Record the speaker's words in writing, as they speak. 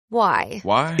Why?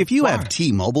 Why? If you have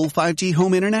T-Mobile 5G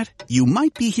home internet, you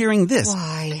might be hearing this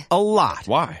Why? a lot.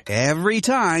 Why? Every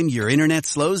time your internet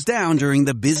slows down during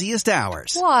the busiest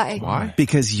hours. Why? Why?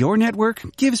 Because your network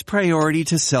gives priority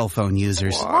to cell phone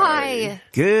users. Why?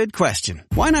 Good question.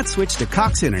 Why not switch to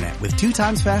Cox Internet with 2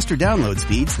 times faster download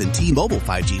speeds than T-Mobile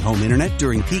 5G home internet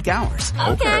during peak hours?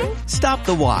 Okay. Stop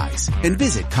the whys and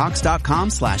visit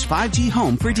cox.com/5G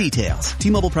home for details.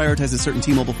 T-Mobile prioritizes certain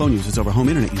T-Mobile phone users over home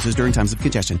internet users during times of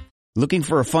congestion. Looking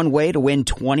for a fun way to win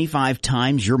 25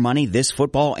 times your money this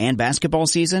football and basketball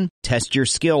season? Test your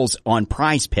skills on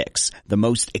Prize Picks, the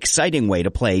most exciting way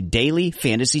to play daily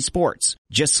fantasy sports.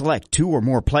 Just select 2 or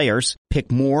more players,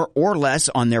 pick more or less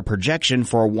on their projection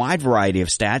for a wide variety of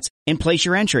stats, and place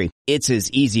your entry. It's as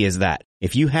easy as that.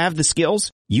 If you have the skills,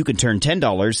 you can turn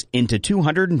 $10 into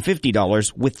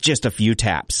 $250 with just a few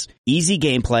taps. Easy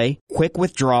gameplay, quick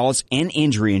withdrawals, and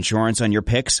injury insurance on your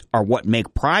picks are what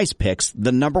make Prize Picks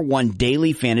the #1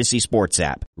 daily fantasy sports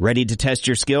app. Ready to test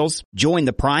your skills? Join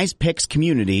the Prize Picks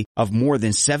community of more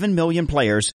than 7 million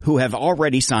players who have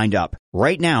already signed up.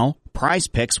 Right now, Prize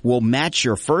Picks will match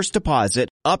your first deposit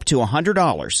up to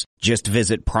 $100. Just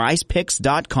visit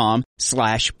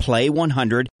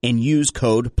prizepicks.com/play100 and use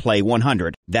code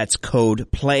play100. That's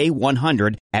code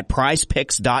play100 at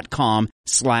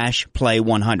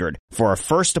prizepicks.com/play100 for a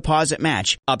first deposit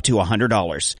match up to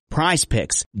 $100. Prize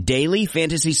Picks, daily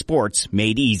fantasy sports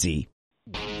made easy.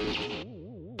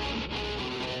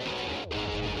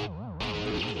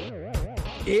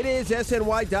 It is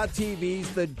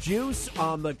SNY.TV's The Juice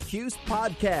on the Cuse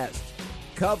Podcast,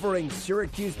 covering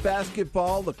Syracuse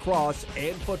basketball, lacrosse,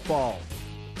 and football.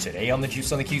 Today on the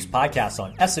Juice on the Cuse podcast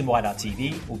on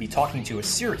SNY.TV, we'll be talking to a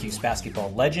Syracuse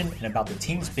basketball legend and about the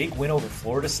team's big win over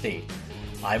Florida State.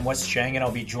 I'm Wes Cheng, and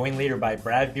I'll be joined later by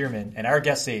Brad Bierman, and our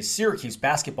guest today is Syracuse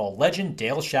basketball legend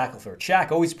Dale Shackleford.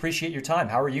 Shaq, always appreciate your time.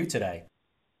 How are you today?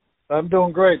 I'm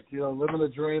doing great. Living the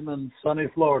dream in sunny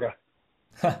Florida.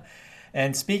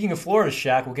 And speaking of Florida,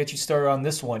 Shaq, we'll get you started on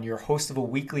this one. You're host of a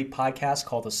weekly podcast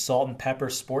called the Salt and Pepper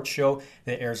Sports Show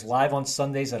that airs live on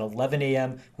Sundays at 11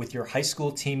 a.m. with your high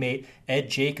school teammate, Ed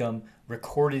Jacob,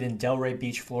 recorded in Delray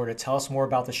Beach, Florida. Tell us more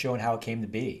about the show and how it came to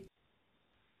be.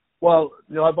 Well,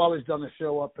 I've always done a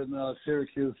show up in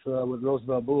Syracuse with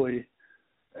Roosevelt Bowie,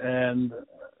 and,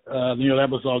 that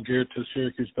was all geared to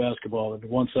Syracuse basketball. And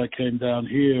once I came down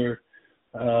here,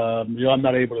 I'm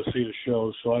not able to see the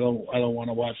show, so I don't want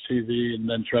to watch TV and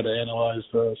then try to analyze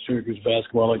Syracuse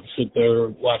basketball. I like to sit there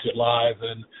and watch it live,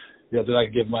 and then I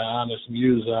can give my honest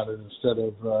views on it instead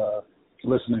of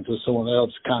listening to someone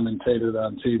else commentated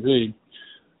on TV.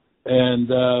 And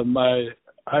my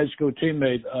high school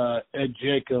teammate Ed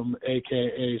Jacob,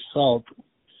 aka Salt,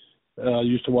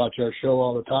 used to watch our show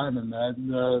all the time, and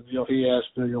he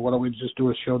asked, why don't we just do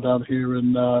a show down here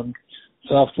in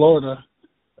South Florida?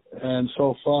 And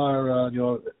so far,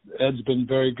 Ed's been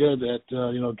very good at,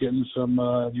 getting some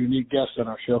unique guests on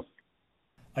our show.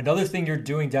 Another thing you're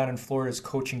doing down in Florida is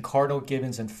coaching Cardinal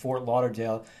Gibbons and Fort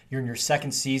Lauderdale. You're in your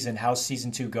second season. How's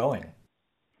season 2 going?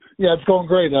 Yeah, it's going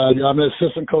great. I'm an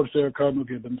assistant coach there at Cardinal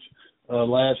Gibbons.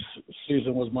 Last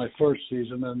season was my first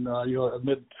season, and,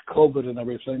 amid COVID and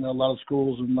everything, a lot of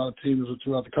schools and a lot of teams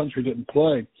throughout the country didn't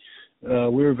play.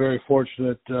 We were very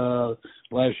fortunate.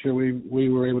 Last year we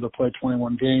were able to play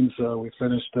 21 games. We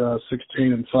finished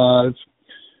 16-5.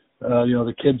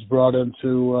 The kids brought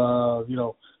into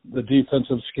the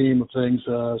defensive scheme of things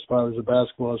as far as the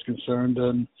basketball is concerned,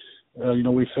 and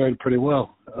we fared pretty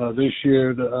well. This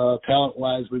year,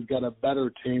 talent-wise, we've got a better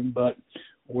team, but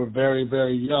we're very,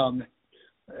 very young,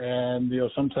 and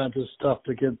sometimes it's tough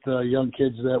to get young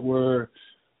kids that were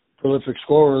prolific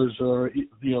scorers or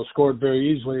scored very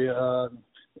easily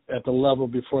at the level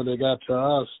before they got to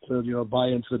us to buy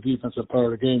into the defensive part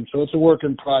of the game. So it's a work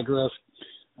in progress.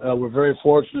 We're very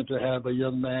fortunate to have a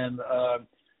young man,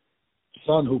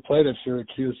 son who played at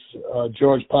Syracuse,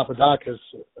 George Papadakis.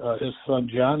 His son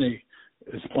Johnny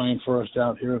is playing for us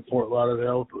down here in Fort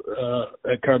Lauderdale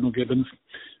at Cardinal Gibbons.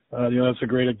 That's a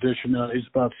great addition. He's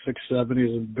about 6'7".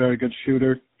 He's a very good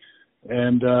shooter.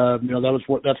 And,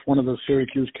 that's one of the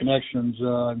Syracuse connections.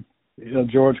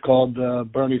 George called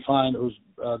Bernie Fine, who's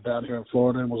down here in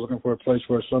Florida, and was looking for a place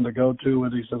for his son to go to.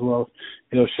 And he said, well,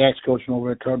 Shaq's coaching over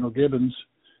at Cardinal Gibbons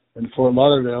in Fort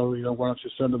Lauderdale. Why don't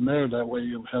you send him there? That way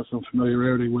you'll have some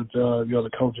familiarity with, the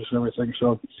coaches and everything.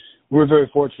 So we're very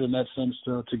fortunate in that sense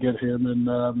to get him.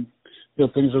 And,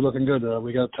 things are looking good.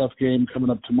 We got a tough game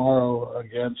coming up tomorrow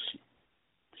against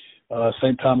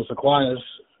St. Thomas Aquinas.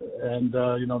 And,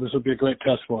 this will be a great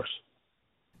test for us.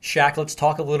 Shaq, let's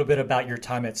talk a little bit about your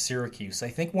time at Syracuse. I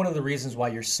think one of the reasons why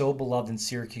you're so beloved in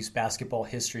Syracuse basketball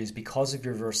history is because of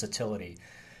your versatility.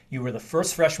 You were the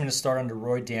first freshman to start under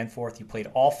Roy Danforth. You played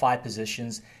all 5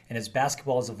 positions, and as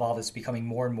basketball has evolved, it's becoming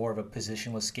more and more of a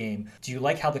positionless game. Do you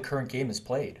like how the current game is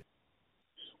played?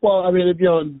 Well, I mean, as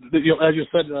you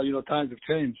said, times have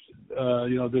changed.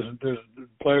 There's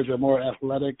players are more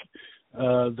athletic.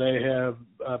 They have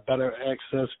better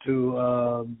access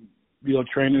to,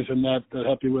 trainers and that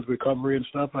help you with recovery and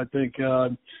stuff. I think,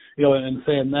 and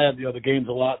saying that, the game's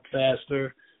a lot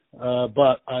faster.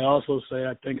 But I also say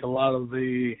I think a lot of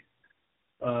the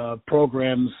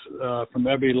programs from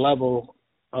every level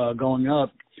going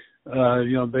up, they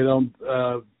don't,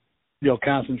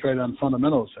 concentrate on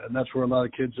fundamentals, and that's where a lot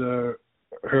of kids are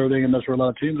hurting, and that's where a lot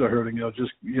of teams are hurting.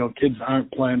 Kids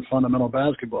aren't playing fundamental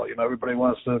basketball. Everybody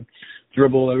wants to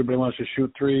dribble, everybody wants to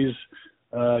shoot threes.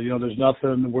 There's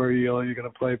nothing where you're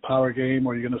going to play power game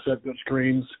or you're going to set good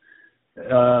screens,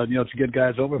 to get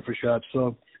guys open for shots.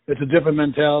 So it's a different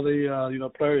mentality.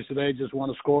 Players today just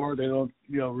want to score. They don't,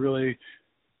 really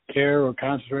care or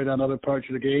concentrate on other parts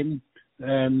of the game,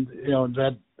 and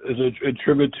that is a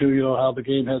tribute to how the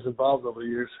game has evolved over the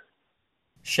years.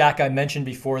 Shaq, I mentioned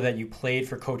before that you played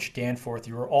for Coach Danforth.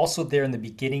 You were also there in the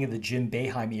beginning of the Jim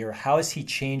Boeheim era. How has he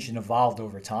changed and evolved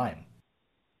over time?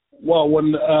 Well,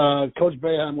 when Coach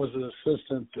Boeheim was an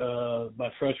assistant my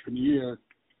freshman year,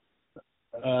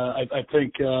 I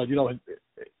think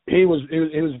he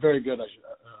was very good.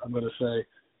 I'm going to say,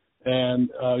 and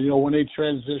when he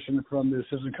transitioned from the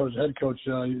assistant coach to head coach,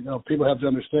 people have to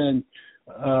understand,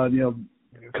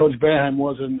 Coach Boeheim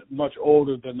wasn't much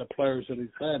older than the players that he's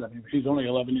had. I mean, he's only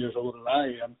 11 years older than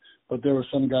I am, but there were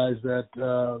some guys that,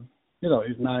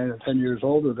 he's 9 or 10 years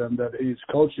older than that he's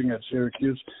coaching at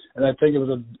Syracuse. And I think it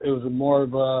was a more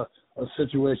of a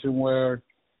situation where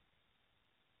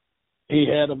he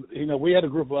had we had a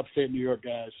group of upstate New York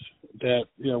guys that,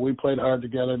 we played hard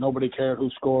together. Nobody cared who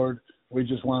scored. We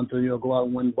just wanted to, go out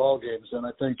and win ball games. And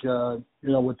I think,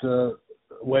 with the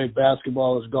way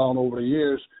basketball has gone over the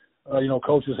years,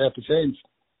 coaches have to change.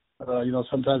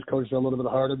 Sometimes coaches are a little bit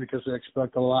harder because they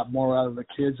expect a lot more out of the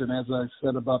kids. And as I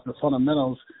said about the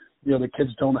fundamentals, the kids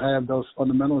don't have those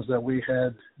fundamentals that we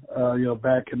had,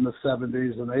 back in the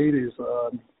 70s and 80s,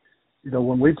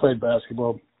 when we played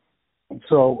basketball.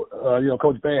 So,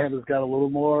 Coach Boeheim has got a little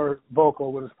more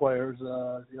vocal with his players.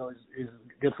 He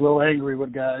gets a little angry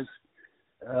with guys.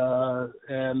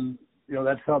 And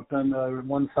that's something,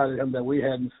 one side of him that we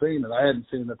hadn't seen, and I hadn't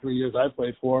seen in the 3 years I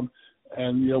played for him.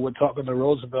 And, we're talking to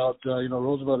Roosevelt,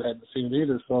 Roosevelt hadn't seen it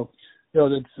either. So,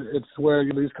 it's where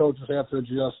these coaches have to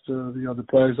adjust to, the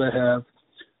players they have.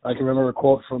 I can remember a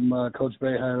quote from Coach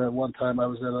Boeheim at one time. I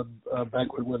was at a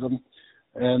banquet with him,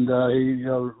 and he,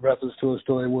 referenced to a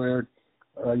story where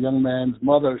a young man's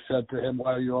mother said to him,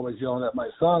 "Why are you always yelling at my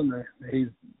son?" And he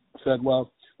said, "Well,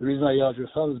 the reason I yell at your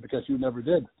son is because you never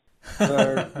did."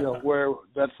 Where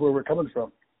that's where we're coming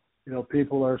from.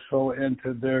 People are so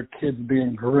into their kids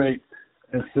being great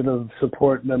instead of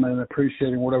supporting them and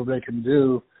appreciating whatever they can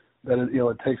do that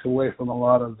it takes away from a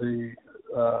lot of the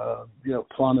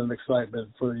fun and excitement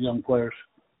for the young players.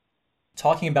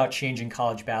 Talking about changing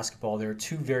college basketball, there are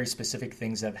 2 very specific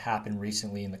things that have happened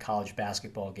recently in the college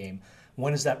basketball game.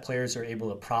 One is that players are able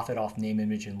to profit off name,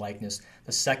 image, and likeness.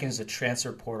 The second is the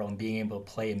transfer portal and being able to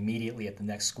play immediately at the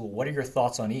next school. What are your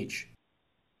thoughts on each?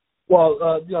 Well,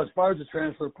 as far as the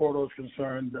transfer portal is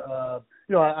concerned,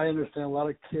 I understand a lot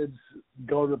of kids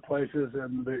go to places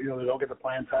and they don't get the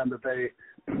playing time that they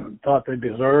thought they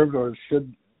deserved or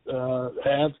should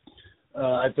have.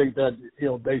 I think that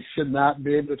they should not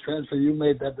be able to transfer. You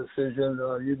made that decision.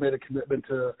 You made a commitment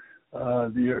to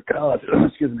your college,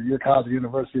 your college or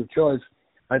university of choice.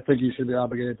 I think you should be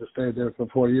obligated to stay there for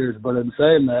 4 years. But in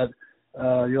saying that,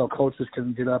 coaches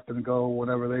can get up and go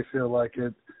whenever they feel like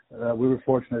it. We were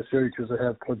fortunate at Syracuse to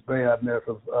have Coach Boeheim there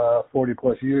for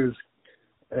 40-plus years,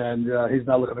 and he's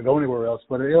not looking to go anywhere else.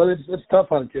 But it's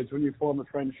tough on kids when you form a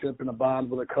friendship and a bond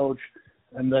with a coach,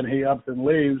 and then he ups and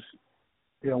leaves.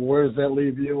 Where does that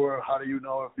leave you, or how do you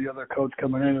know if the other coach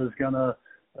coming in is going to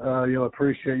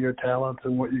appreciate your talents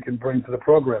and what you can bring to the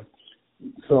program?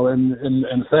 So in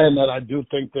saying that, I do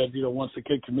think that, once the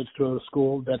kid commits to a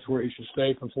school, that's where he should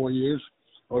stay for 4 years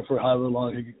or for however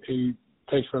long he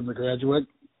takes for him to graduate.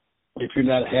 If you're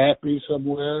not happy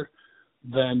somewhere,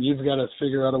 then you've got to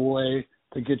figure out a way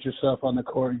to get yourself on the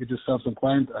court and get yourself some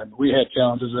playing time. We had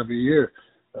challenges every year,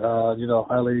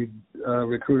 highly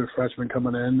recruited freshmen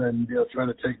coming in and, trying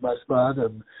to take my spot.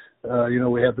 And,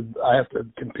 I have to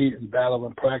compete and battle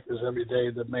and practice every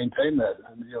day to maintain that.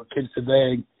 And, kids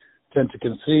today tend to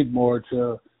concede more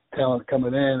to talent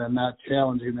coming in and not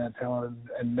challenging that talent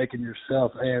and making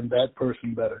yourself and that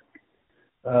person better.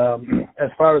 As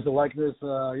far as the likeness,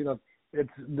 it's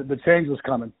the change was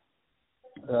coming.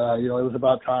 It was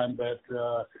about time that,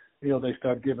 they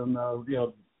start giving,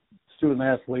 student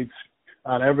athletes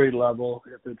on every level,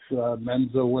 if it's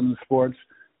men's or women's sports,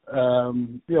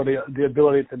 the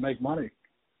ability to make money.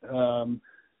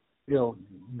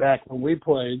 Back when we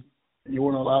played, you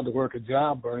weren't allowed to work a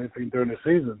job or anything during the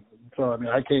season. So,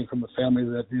 I came from a family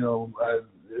that,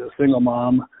 a single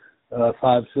mom,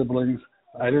 5 siblings.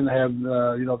 I didn't have,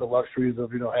 the luxuries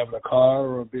of, having a car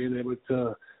or being able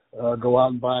to go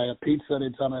out and buy a pizza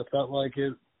anytime I felt like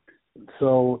it.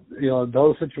 So,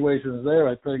 those situations there,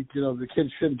 I think, the kids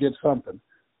should get something.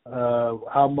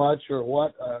 How much or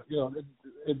what,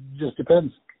 it just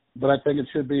depends. But I think it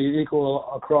should be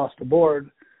equal across the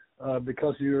board.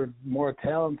 Because you're more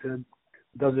talented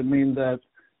doesn't mean that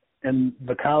in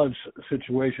the college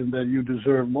situation that you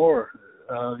deserve more.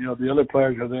 The other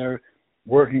players are there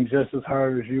working just as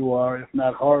hard as you are, if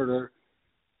not harder,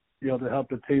 to help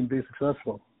the team be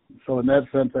successful. So in that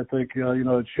sense, I think,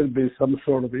 it should be some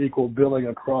sort of equal billing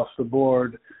across the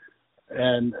board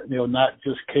and, not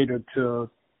just catered to,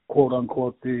 quote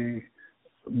unquote, the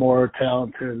more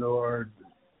talented or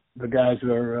the guys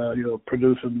that are,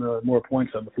 producing more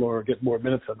points on the floor or get more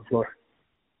minutes on the floor.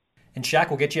 And Shaq,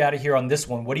 we'll get you out of here on this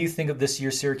one. What do you think of this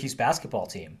year's Syracuse basketball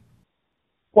team?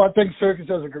 Well, I think Syracuse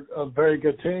has a very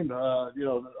good team.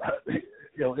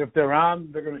 If they're on,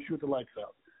 they're going to shoot the lights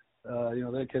out.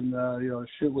 They can,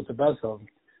 shoot with the best of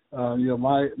them.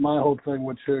 My whole thing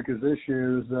with Syracuse this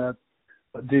year is that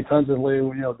defensively,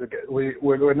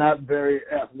 we're not very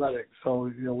athletic. So,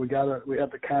 we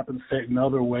have to compensate in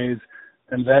other ways.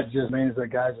 And that just means that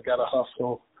guys have got to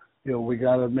hustle. We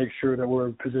got to make sure that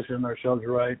we're positioning ourselves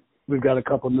right. We've got a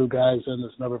couple new guys in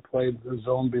that's never played the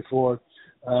zone before.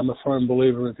 I'm a firm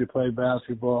believer if you play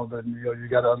basketball, then, you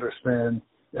got to understand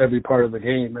every part of the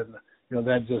game. And,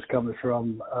 that just comes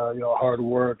from, hard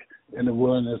work and the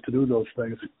willingness to do those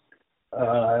things.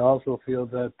 I also feel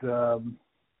that,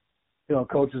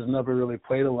 coaches never really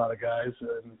played a lot of guys.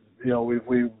 And,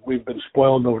 we've been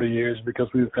spoiled over the years because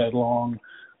we've had long,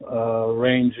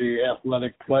 rangy,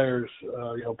 athletic players,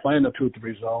 playing the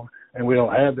 2-3 zone, and we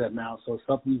don't have that now. So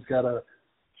something's got to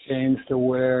change to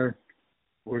where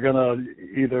we're going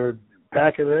to either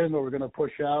pack it in or we're going to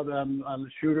push out on the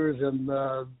shooters, and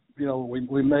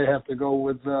we may have to go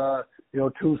with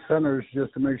 2 centers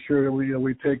just to make sure that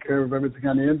we take care of everything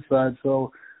on the inside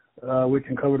so we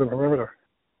can cover the perimeter.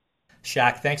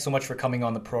 Shaq, thanks so much for coming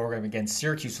on the program. Again,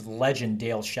 Syracuse legend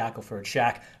Dale Shackleford.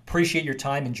 Shaq, appreciate your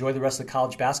time. Enjoy the rest of the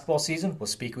college basketball season. We'll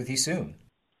speak with you soon.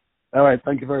 All right.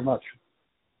 Thank you very much.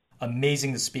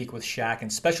 Amazing to speak with Shaq,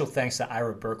 and special thanks to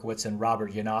Ira Berkowitz and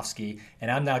Robert Yanofsky. And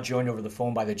I'm now joined over the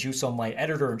phone by the Juice Online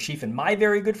editor-in-chief and my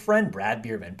very good friend, Brad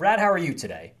Bierman. Brad, how are you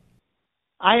today?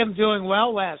 I am doing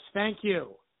well, Wes. Thank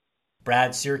you.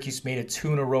 Brad, Syracuse made it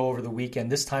 2 in a row over the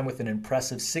weekend, this time with an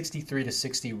impressive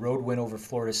 63-60 road win over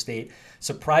Florida State.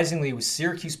 Surprisingly, it was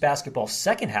Syracuse basketball's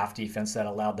second-half defense that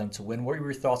allowed them to win. What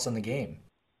were your thoughts on the game?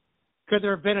 Could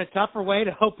there have been a tougher way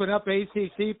to open up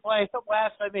ACC play,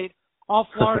 Wes? I mean, all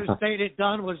Florida State had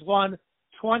done was won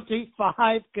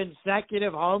 25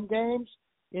 consecutive home games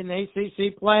in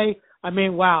ACC play. I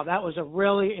mean, wow, that was a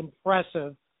really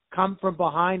impressive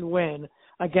come-from-behind win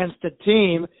against a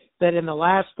team that in the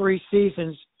last 3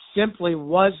 seasons simply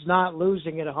was not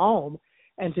losing at home.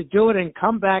 And to do it in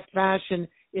comeback fashion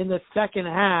in the second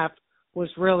half was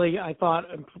really, I thought,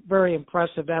 a very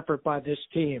impressive effort by this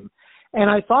team. And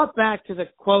I thought back to the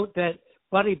quote that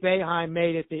Buddy Boeheim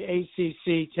made at the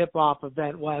ACC tip-off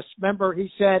event, Wes. Remember, he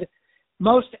said,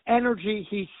 most energy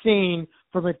he's seen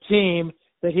from a team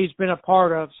that he's been a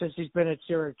part of since he's been at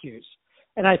Syracuse.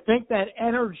 And I think that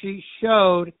energy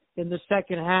showed in the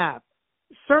second half.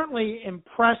 Certainly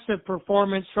impressive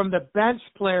performance from the bench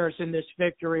players in this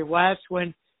victory, Wes,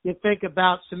 when you think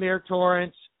about Samir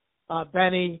Torrance,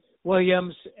 Benny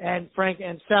Williams, and Frank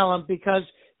Anselm, because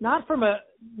not from a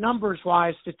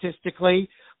numbers-wise statistically,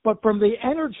 but from the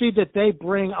energy that they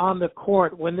bring on the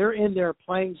court when they're in there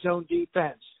playing zone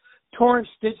defense. Torrance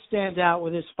did stand out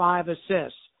with his 5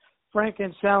 assists. Frank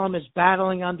Anselm is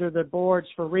battling under the boards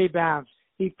for rebounds.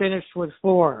 He finished with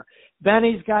 4.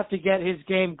 Benny's got to get his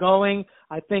game going.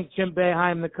 I think Jim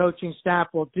Boeheim, the coaching staff,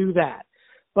 will do that.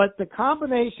 But the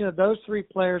combination of those 3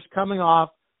 players coming off,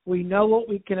 we know what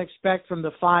we can expect from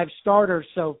the 5 starters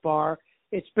so far.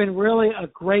 It's been really a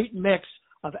great mix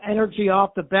of energy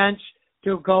off the bench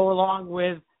to go along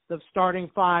with the starting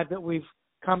 5 that we've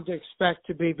come to expect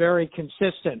to be very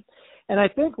consistent. And I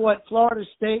think what Florida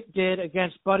State did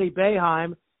against Buddy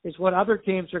Boeheim is what other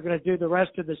teams are going to do the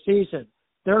rest of the season.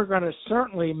 They're going to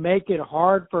certainly make it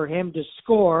hard for him to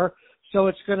score, so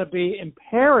it's going to be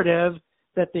imperative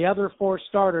that the other four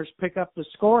starters pick up the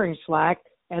scoring slack,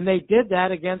 and they did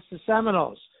that against the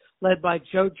Seminoles, led by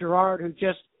Joe Girard, who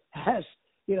just has,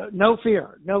 no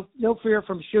fear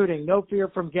from shooting, no fear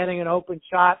from getting an open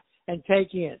shot and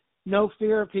taking it, no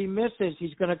fear if he misses,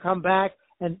 he's going to come back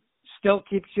and still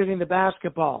keep shooting the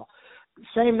basketball.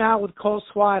 Same now with Cole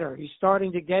Swider. He's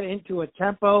starting to get into a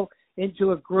tempo,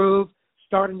 into a groove,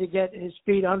 starting to get his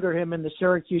feet under him in the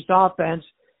Syracuse offense.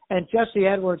 And Jesse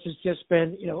Edwards has just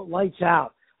been, lights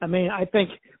out. I mean, I think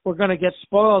we're going to get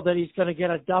spoiled that he's going to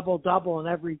get a double-double in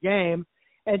every game.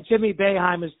 And Jimmy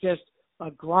Boeheim is just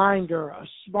a grinder, a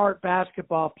smart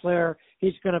basketball player.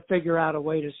 He's going to figure out a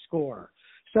way to score.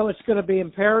 So it's going to be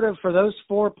imperative for those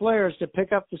four players to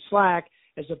pick up the slack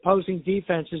as opposing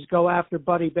defenses go after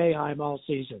Buddy Boeheim all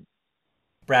season.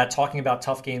 Brad, talking about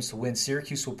tough games to win,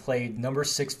 Syracuse will play number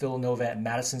 6 Villanova at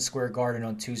Madison Square Garden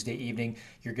on Tuesday evening.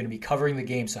 You're going to be covering the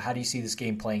game, so how do you see this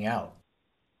game playing out?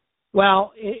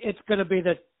 Well, it's going to be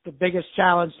the biggest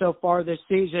challenge so far this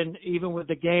season, even with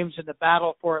the games in the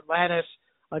battle for Atlantis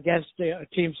against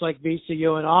teams like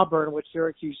VCU and Auburn, which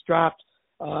Syracuse dropped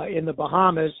in the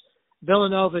Bahamas.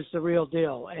 Villanova is the real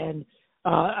deal. And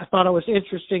I thought it was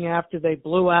interesting after they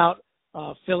blew out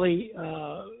Philly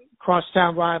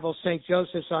crosstown rival St.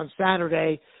 Joseph's on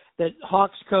Saturday that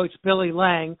Hawks coach Billy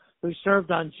Lang, who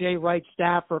served on Jay Wright's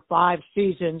staff for 5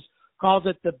 seasons, called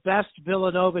it the best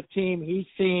Villanova team he's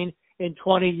seen in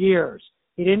 20 years.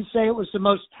 He didn't say it was the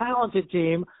most talented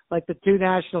team like the 2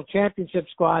 national championship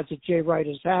squads that Jay Wright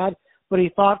has had, but he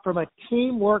thought from a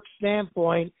teamwork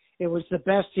standpoint, it was the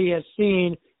best he has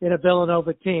seen in a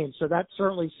Villanova team. So that's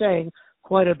certainly saying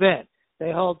quite a bit.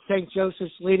 They hold St.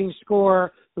 Joseph's leading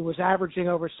scorer, who was averaging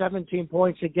over 17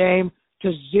 points a game,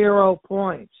 to 0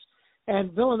 points.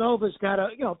 And Villanova's got a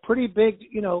pretty big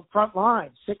front line,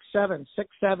 6'7",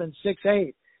 6'7",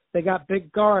 6'8". They got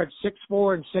big guards,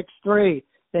 6'4" and 6'3".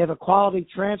 They have a quality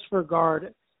transfer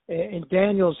guard in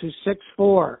Daniels, who's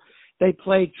 6'4". They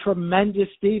played tremendous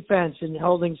defense in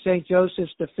holding St.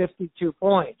 Joseph's to 52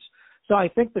 points. So I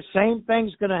think the same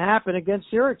thing's going to happen against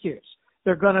Syracuse.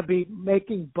 They're going to be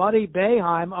making Buddy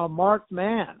Boeheim a marked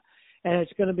man, and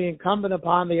it's going to be incumbent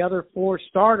upon the other 4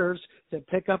 starters to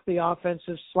pick up the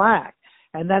offensive slack.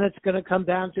 And then it's going to come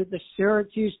down to the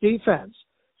Syracuse defense.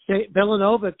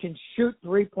 Villanova can shoot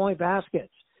 3-point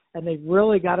baskets, and they've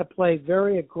really got to play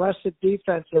very aggressive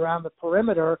defense around the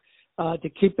perimeter to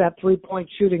keep that 3-point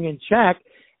shooting in check.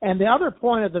 And the other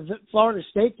point of the Florida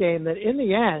State game, that in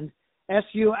the end,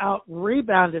 SU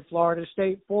out-rebounded Florida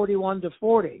State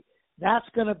 41-40. That's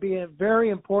going to be a very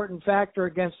important factor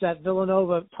against that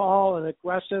Villanova tall and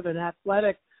aggressive and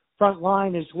athletic front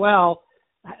line as well.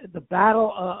 The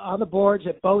battle on the boards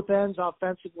at both ends,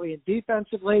 offensively and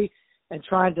defensively, and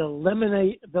trying to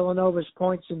eliminate Villanova's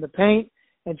points in the paint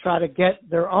and try to get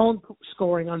their own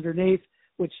scoring underneath,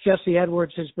 which Jesse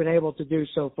Edwards has been able to do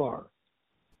so far.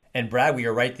 And Brad, we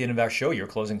are right at the end of our show. Your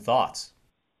closing thoughts.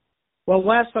 Well,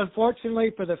 Wes,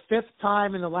 unfortunately, for the 5th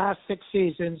time in the last 6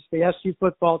 seasons, the SU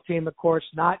football team, of course,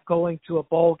 not going to a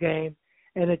bowl game.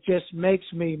 And it just makes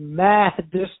me mad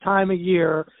this time of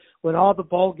year when all the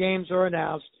bowl games are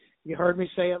announced. You heard me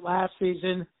say it last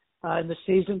season and the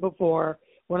season before.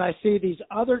 When I see these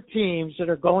other teams that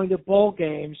are going to bowl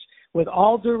games, with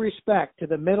all due respect to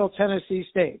the Middle Tennessee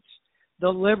states, the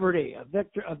Liberty,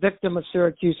 a victim of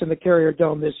Syracuse in the Carrier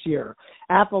Dome this year,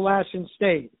 Appalachian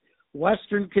State,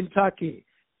 Western Kentucky,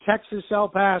 Texas El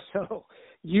Paso,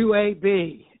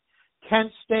 UAB,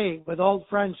 Kent State with old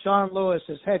friend Sean Lewis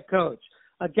as head coach.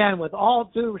 Again, with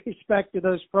all due respect to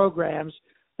those programs,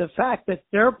 the fact that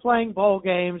they're playing bowl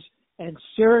games and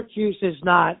Syracuse is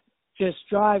not just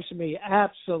drives me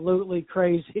absolutely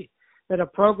crazy. That a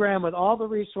program with all the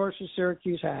resources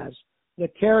Syracuse has, the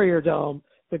Carrier Dome,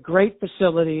 the great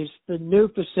facilities, the new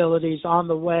facilities on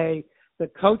the way, the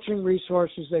coaching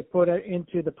resources they put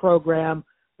into the program,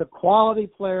 the quality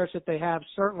players that they have,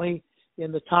 certainly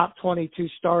in the top 22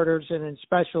 starters and in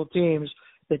special teams,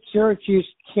 that Syracuse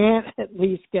can't at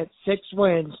least get 6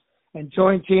 wins and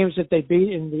join teams that they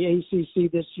beat in the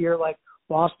ACC this year, like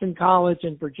Boston College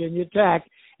and Virginia Tech,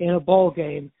 in a bowl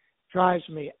game, drives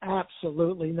me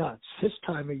absolutely nuts this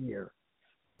time of year.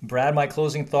 Brad, my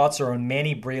closing thoughts are on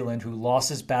Manny Breland, who lost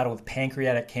his battle with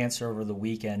pancreatic cancer over the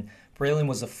weekend. Breland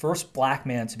was the first black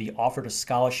man to be offered a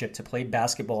scholarship to play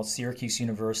basketball at Syracuse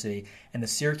University, and the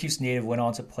Syracuse native went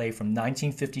on to play from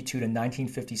 1952 to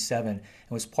 1957 and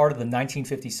was part of the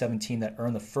 1957 team that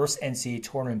earned the first NCAA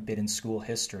tournament bid in school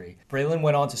history. Breland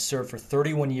went on to serve for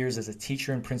 31 years as a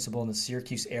teacher and principal in the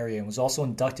Syracuse area and was also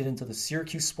inducted into the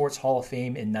Syracuse Sports Hall of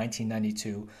Fame in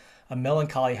 1992. A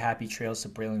melancholy happy trails to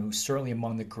Breland, who's certainly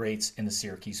among the greats in the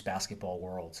Syracuse basketball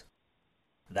world.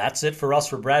 That's it for us.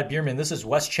 For Brad Bierman, this is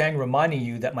Wes Cheng reminding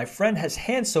you that my friend has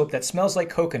hand soap that smells like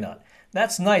coconut.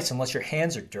 That's nice unless your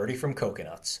hands are dirty from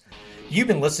coconuts. You've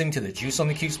been listening to the Juice on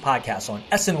the Cuse podcast on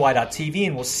SNY.TV,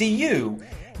 and we'll see you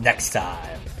next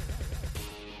time.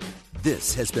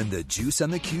 This has been the Juice on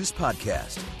the Cuse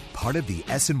podcast, part of the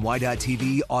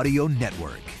SNY.TV audio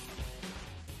network.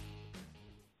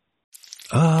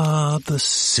 Ah, the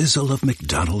sizzle of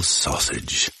McDonald's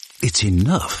sausage. It's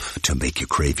enough to make you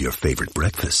crave your favorite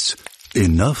breakfasts.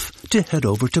 Enough to head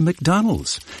over to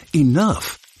McDonald's.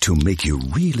 Enough to make you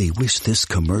really wish this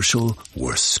commercial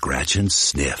were scratch and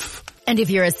sniff. And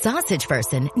if you're a sausage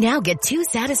person, now get 2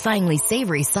 satisfyingly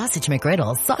savory sausage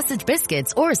McGriddles, sausage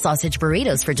biscuits, or sausage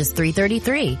burritos for just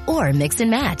 $3.33. Or mix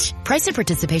and match. Price and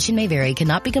participation may vary.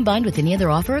 Cannot be combined with any other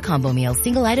offer or combo meal.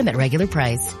 Single item at regular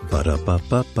price.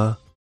 Ba-da-ba-ba-ba.